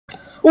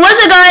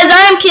What's up, guys?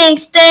 I'm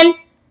Kingston.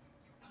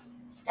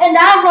 And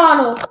I'm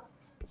Ronald.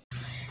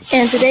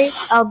 And today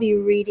I'll be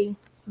reading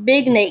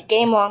Big Nate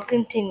Game On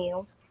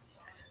Continue.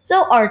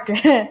 So,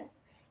 Arthur,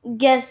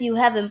 guess you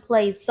haven't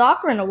played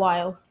soccer in a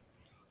while.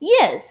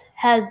 Yes,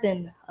 has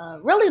been a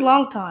really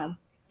long time.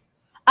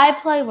 I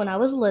played when I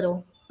was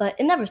little, but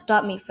it never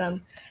stopped me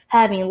from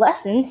having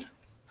lessons.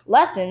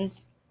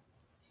 Lessons?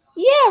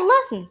 Yeah,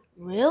 lessons.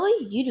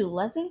 Really? You do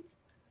lessons?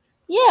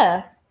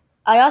 Yeah.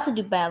 I also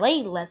do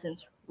ballet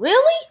lessons.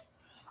 Really?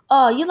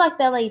 Oh, you like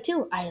ballet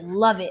too? I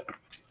love it.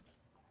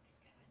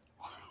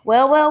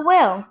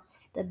 Well.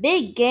 The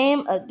big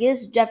game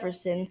against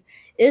Jefferson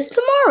is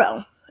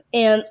tomorrow,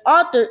 and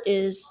Arthur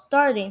is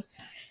starting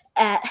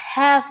at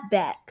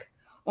halfback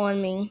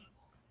on me,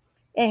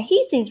 and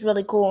he seems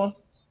really cool.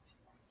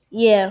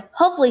 Yeah,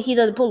 hopefully he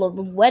doesn't pull a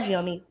wedgie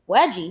on me.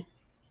 Wedgie?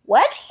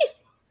 Wedgie?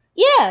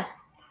 Yeah,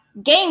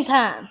 game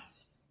time.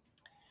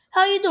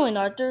 How you doing,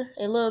 Arthur?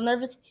 A little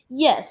nervous?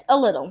 Yes, a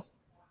little.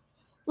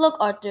 Look,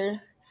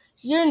 Arthur,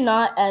 you're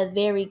not a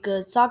very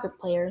good soccer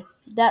player.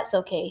 That's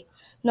okay.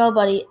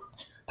 Nobody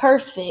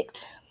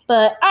perfect,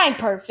 but I'm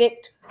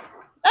perfect.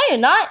 No, you're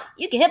not.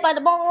 You get hit by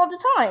the ball all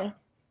the time.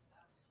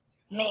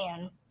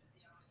 Man.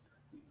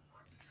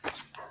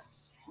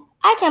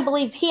 I can't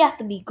believe he has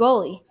to be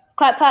goalie.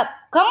 Clap.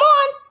 Come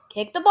on.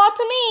 Kick the ball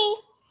to me.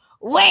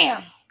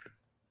 Wham.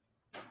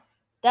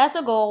 That's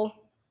a goal.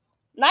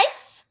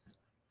 Nice.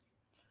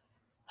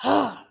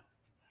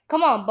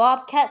 Come on,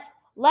 Bobcats.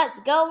 Let's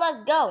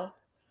go.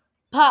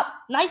 Pop.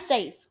 Nice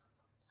save.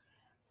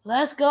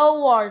 Let's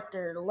go,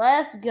 Arthur.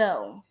 Let's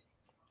go.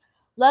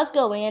 Let's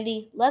go,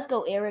 Andy. Let's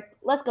go, Eric.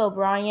 Let's go,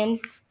 Brian.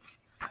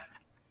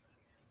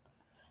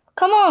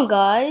 Come on,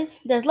 guys.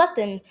 There's less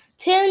than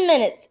 10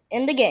 minutes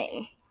in the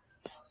game.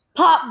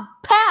 Pop,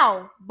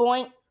 pow,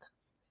 boink.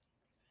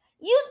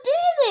 You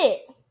did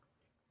it!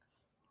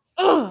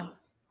 Well,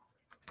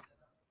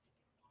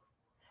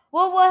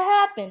 what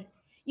happened?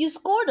 You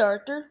scored,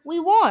 Arthur. We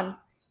won.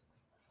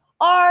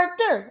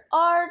 Arthur.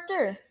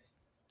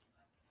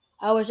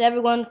 I wish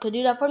everyone could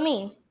do that for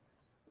me.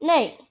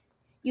 Nate,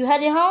 you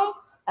headed home?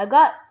 I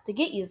got to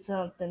get you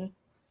something.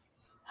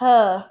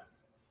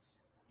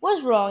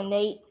 What's wrong,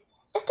 Nate?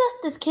 It's just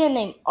this kid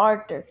named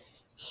Arthur.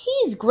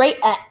 He's great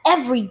at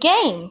every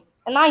game,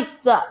 and I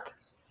suck.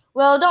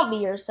 Well, don't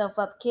beat yourself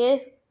up,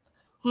 kid.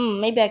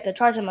 Maybe I could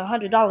charge him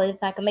 $100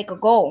 if I can make a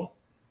goal.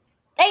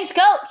 Thanks,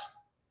 coach.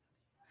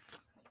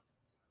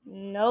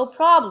 No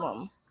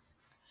problem.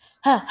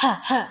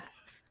 Ha.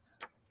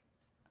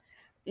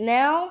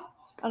 Now,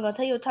 I'm going to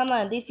tell you a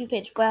timeline of these few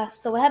pages.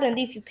 So what happened in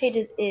these few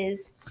pages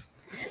is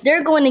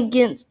they're going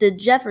against the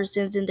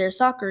Jeffersons in their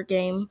soccer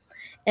game,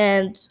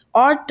 and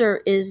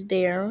Arthur is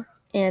there,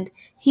 and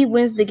he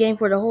wins the game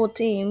for the whole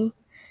team,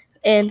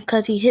 and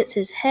because he hits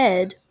his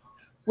head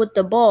with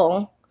the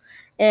ball,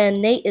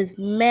 and Nate is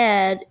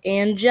mad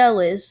and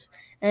jealous,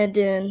 and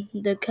then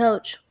the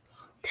coach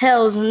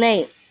tells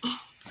Nate,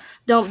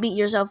 don't beat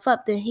yourself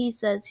up. Then he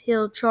says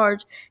he'll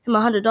charge him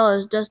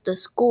 $100 just to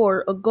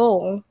score a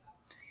goal.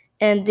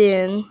 And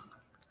then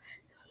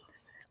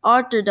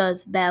Arthur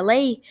does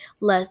ballet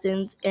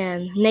lessons,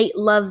 and Nate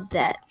loves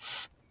that.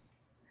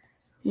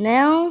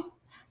 Now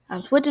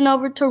I'm switching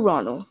over to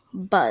Ronald.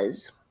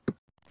 Buzz.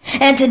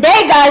 And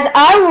today, guys,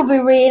 I will be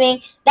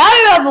reading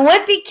Diary of a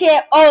Wimpy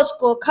Kid Old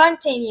School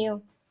Continue.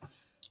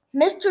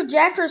 Mr.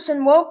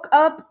 Jefferson woke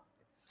up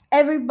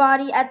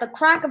everybody at the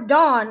crack of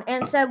dawn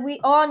and said we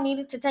all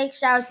needed to take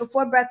showers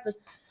before breakfast.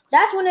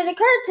 That's when it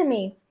occurred to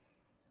me.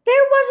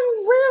 There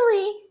wasn't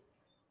really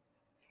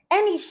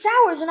any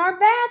showers in our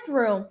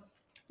bathroom.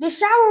 The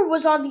shower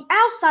was on the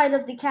outside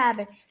of the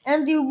cabin,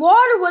 and the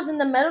water was in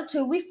the metal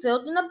tube we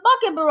filled in a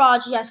bucket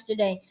barrage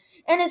yesterday.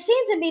 And it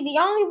seemed to be the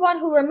only one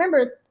who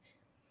remembered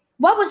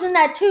what was in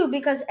that tube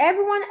because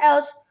everyone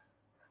else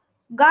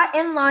got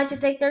in line to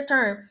take their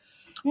turn.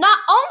 Not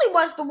only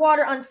was the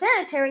water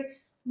unsanitary,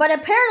 but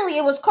apparently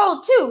it was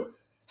cold too.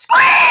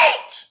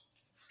 Screech!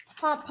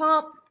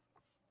 Pump.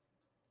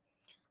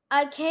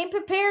 I came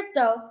prepared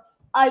though.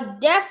 I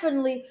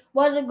definitely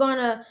wasn't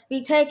gonna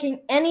be taking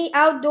any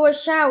outdoor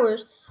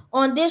showers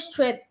on this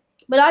trip,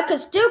 but I could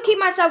still keep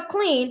myself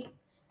clean.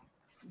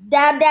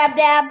 Dab.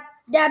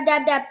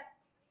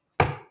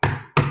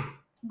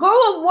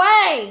 Go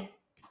away!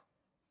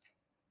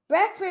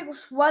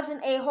 Breakfast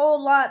wasn't a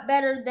whole lot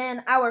better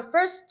than our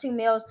first two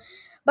meals,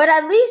 but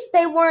at least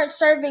they weren't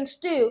serving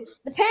stew.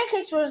 The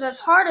pancakes were as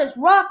hard as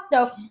rock,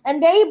 though,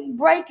 and they'd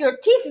break your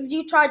teeth if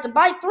you tried to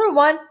bite through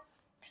one.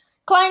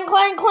 Clang.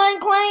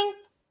 Fling!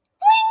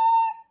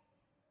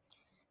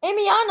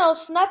 Emiliano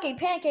snuck a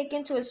pancake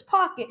into his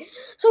pocket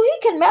so he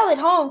could mail it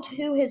home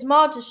to his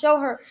mom to show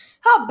her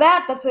how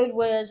bad the food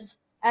was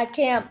at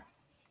camp.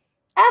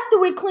 After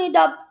we cleaned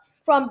up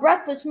from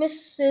breakfast,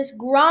 Mrs.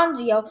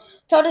 Granzio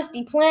told us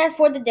the plan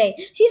for the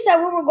day. She said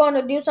we were going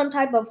to do some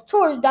type of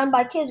chores done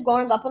by kids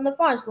growing up on the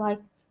farms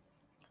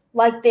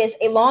like this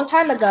a long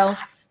time ago.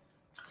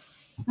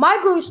 My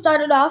group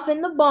started off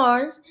in the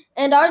barns,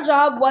 and our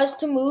job was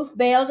to move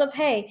bales of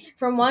hay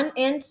from one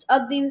end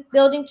of the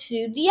building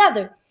to the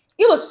other.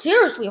 It was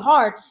seriously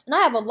hard, and I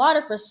have a lot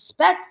of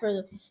respect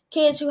for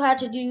kids who had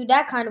to do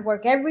that kind of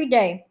work every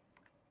day.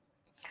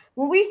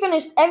 When we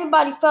finished,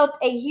 everybody felt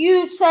a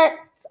huge sense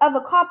of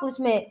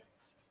accomplishment.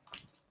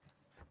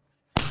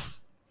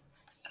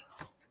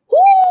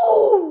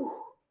 Woo!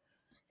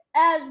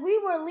 As we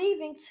were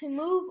leaving to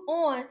move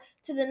on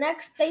to the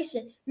next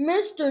station,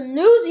 Mr.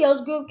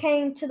 Nuzio's group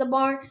came to the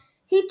barn.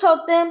 He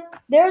told them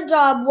their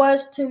job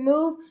was to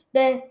move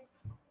the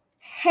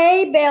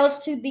hay bales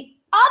to the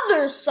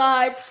other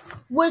side,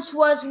 which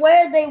was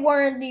where they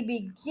were in the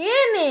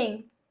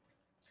beginning.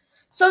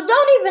 So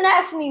don't even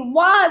ask me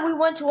why we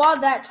went to all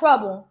that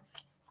trouble.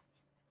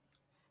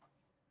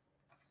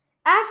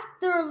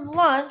 After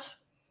lunch,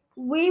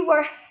 we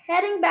were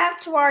heading back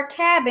to our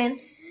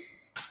cabin.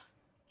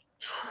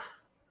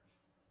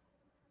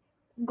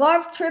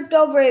 Garth tripped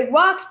over a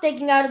rock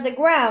sticking out of the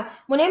ground.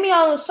 When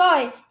Amiano saw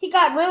it, he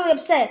got really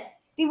upset.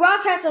 The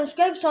rock had some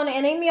scrapes on it,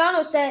 and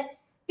Amiano said,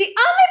 "The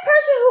only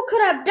person who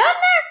could have done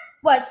that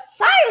was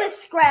Silas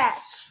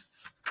Scratch."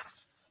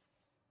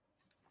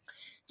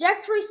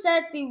 Jeffrey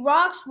said the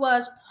rocks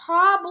was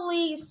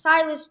probably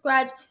Silas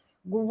Scratch's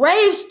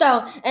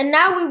gravestone, and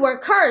now we were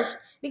cursed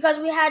because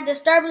we had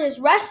disturbed his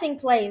resting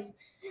place.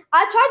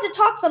 I tried to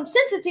talk some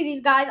sense into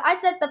these guys. I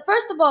said that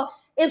first of all,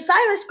 if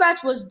Silas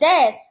Scratch was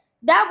dead,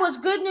 that was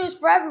good news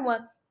for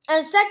everyone.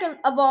 And second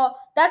of all,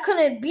 that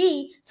couldn't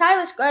be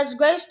Silas Scratch's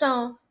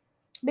gravestone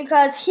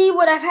because he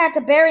would have had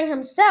to bury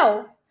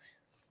himself.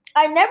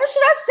 I never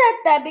should have said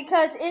that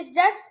because it's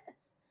just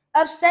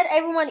upset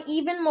everyone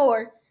even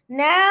more.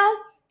 Now,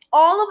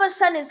 all of a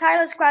sudden,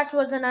 Silas Scratch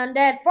was an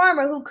undead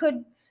farmer who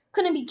couldn't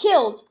be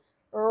killed.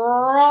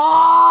 Roar!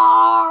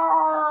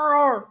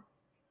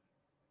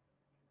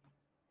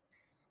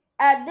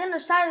 At dinner,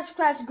 Silas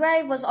Scratch's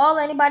grave was all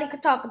anybody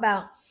could talk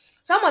about.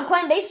 Someone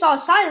claimed they saw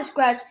Silas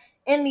Scratch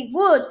in the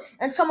woods,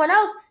 and someone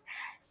else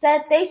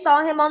said they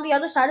saw him on the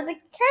other side of the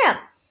camp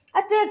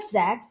at the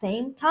exact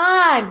same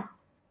time.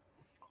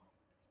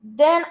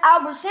 Then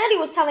Albert Sandy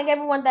was telling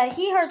everyone that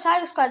he heard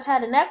Silas Scratch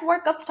had a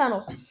network of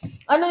tunnels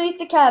underneath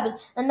the cabin,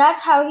 and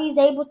that's how he's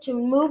able to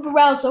move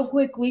around so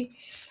quickly.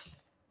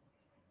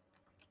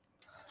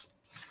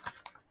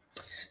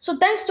 So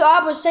thanks to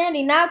Albert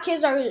Sandy, now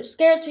kids are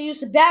scared to use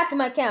the bathroom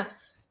at camp.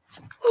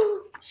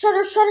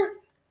 Shudder.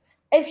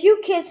 A few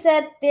kids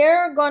said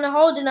they're going to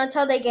hold it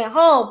until they get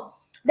home.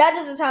 That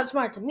doesn't sound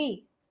smart to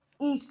me,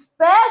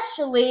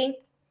 especially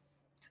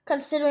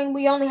considering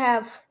we only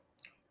have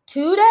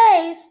 2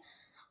 days.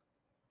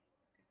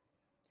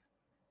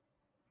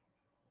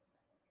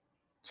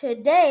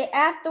 Today,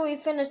 after we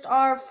finished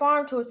our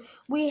farm tours,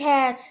 we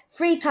had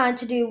free time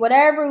to do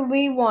whatever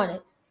we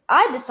wanted.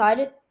 I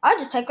decided I'd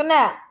just take a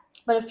nap,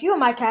 but a few of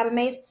my cabin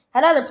mates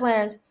had other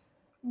plans.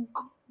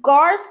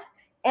 Garth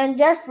and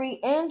Jeffrey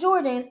and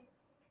Jordan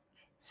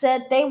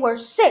said they were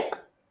sick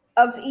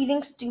of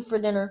eating stew for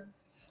dinner,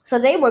 so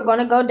they were going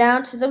to go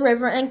down to the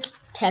river and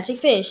catch a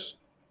fish.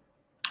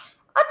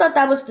 I thought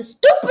that was the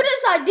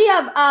stupidest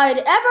idea I'd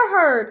ever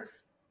heard,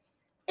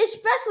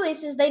 especially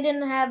since they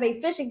didn't have a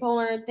fishing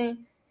pole or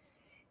anything.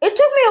 It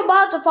took me a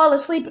while to fall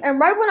asleep, and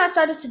right when I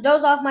started to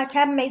doze off, my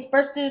cabin mates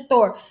burst through the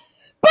door.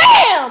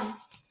 BAM!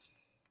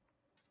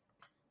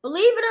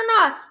 Believe it or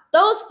not,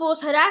 those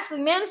fools had actually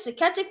managed to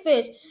catch a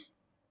fish.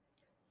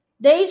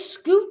 They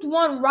scooped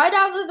one right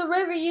out of the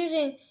river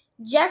using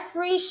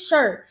Jeffrey's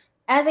shirt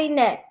as a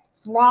net.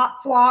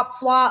 Flop, flop,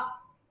 flop.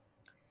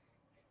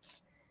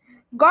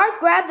 Garth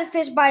grabbed the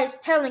fish by its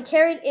tail and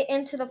carried it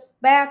into the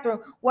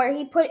bathroom, where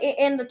he put it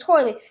in the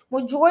toilet.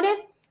 When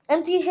Jordan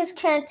emptied his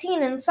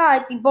canteen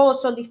inside the bowl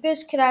so the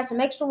fish could have some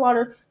extra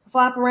water to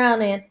flop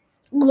around in.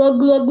 Glug,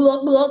 glug,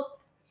 glug, glug.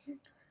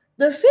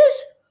 The fish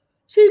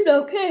seemed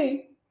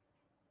okay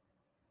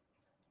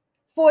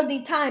for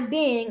the time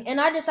being, and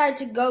I decided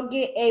to go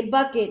get a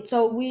bucket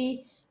so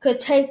we could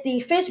take the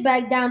fish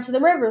bag down to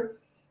the river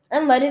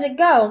and let it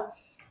go.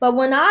 But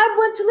when I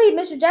went to leave,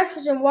 Mr.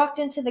 Jefferson walked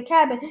into the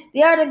cabin.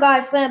 The other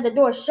guy slammed the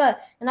door shut,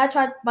 and I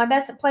tried my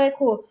best to play it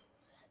cool.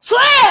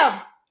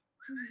 Slam!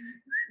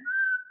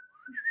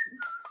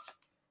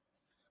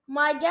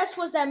 My guess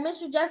was that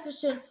Mr.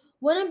 Jefferson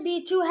wouldn't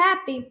be too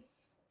happy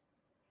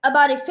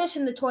about a fish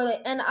in the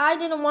toilet, and I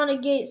didn't want to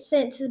get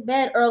sent to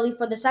bed early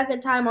for the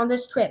second time on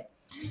this trip.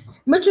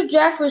 Mr.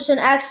 Jefferson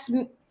asked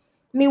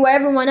me where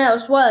everyone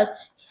else was,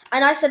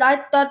 and I said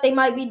I thought they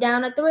might be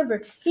down at the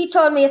river. He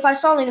told me if I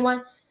saw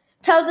anyone,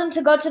 tell them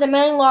to go to the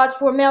main lodge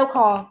for a mail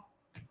call.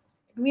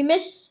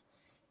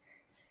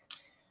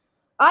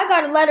 I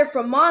got a letter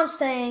from Mom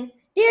saying,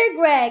 "Dear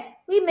Greg,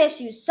 we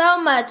miss you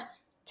so much.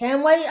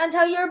 Can't wait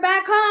until you're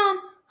back home.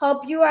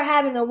 Hope you are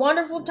having a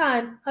wonderful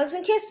time. Hugs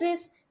and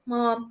kisses,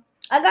 Mom."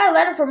 I got a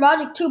letter from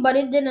Roger too, but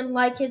it didn't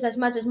like his as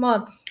much as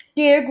Mom.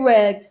 "Dear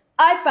Greg,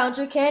 I found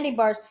your candy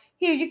bars.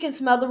 Here, you can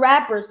smell the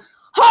wrappers.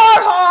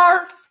 Har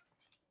har!"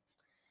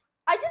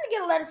 I didn't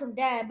get a letter from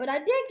Dad, but I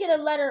did get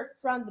a letter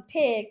from the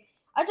pig.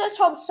 I just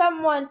hope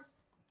someone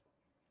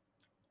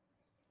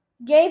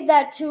gave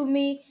that to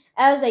me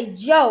as a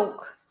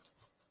joke.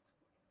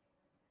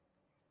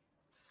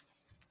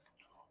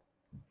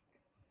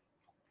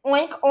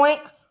 Oink,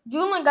 oink.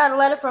 Julian got a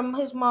letter from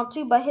his mom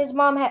too, but his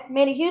mom had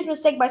made a huge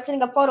mistake by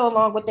sending a photo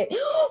along with it.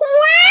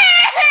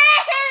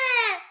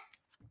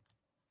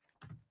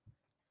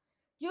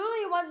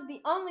 Julian wasn't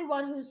the only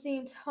one who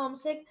seemed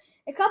homesick.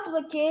 A couple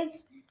of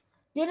kids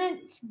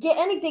didn't get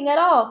anything at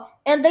all,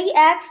 and they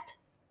asked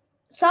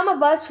some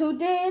of us who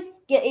did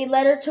get a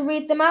letter to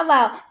read them out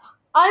loud.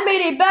 I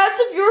made a batch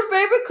of your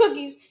favorite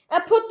cookies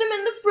and put them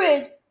in the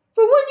fridge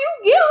for when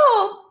you get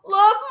home.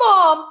 Love,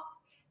 Mom.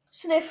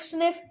 Sniff,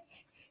 sniff.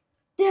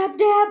 Dab,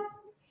 dab.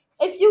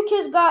 A few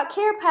kids got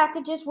care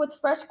packages with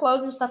fresh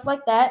clothes and stuff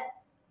like that.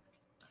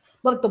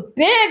 But the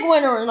big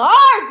winner in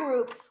our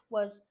group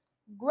was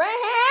Graham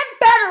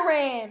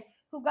Betteran,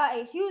 who got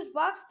a huge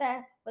box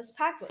that was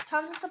packed with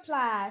tons of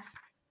supplies.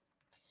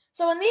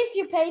 So in these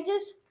few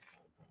pages,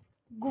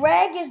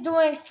 Greg is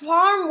doing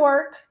farm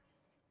work,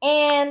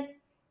 and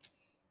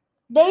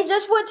they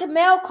just went to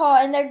mail call,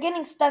 and they're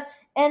getting stuff.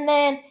 And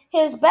then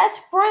his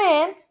best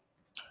friend,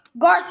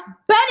 Garth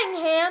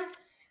Bettingham,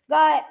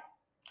 got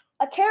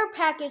a care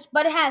package,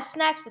 but it has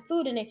snacks and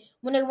food in it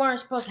when they weren't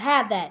supposed to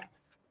have that.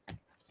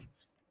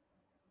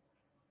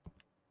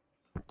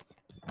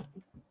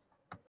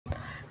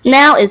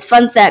 Now it's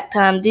fun fact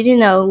time. Did you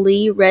know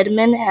Lee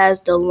Redmond has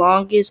the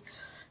longest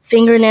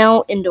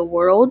fingernail in the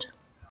world?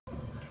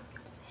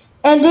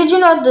 And did you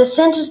know the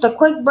sentence, the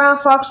quick brown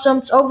fox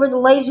jumps over the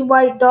lazy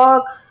white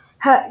dog,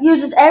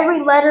 uses every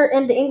letter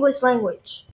in the English language?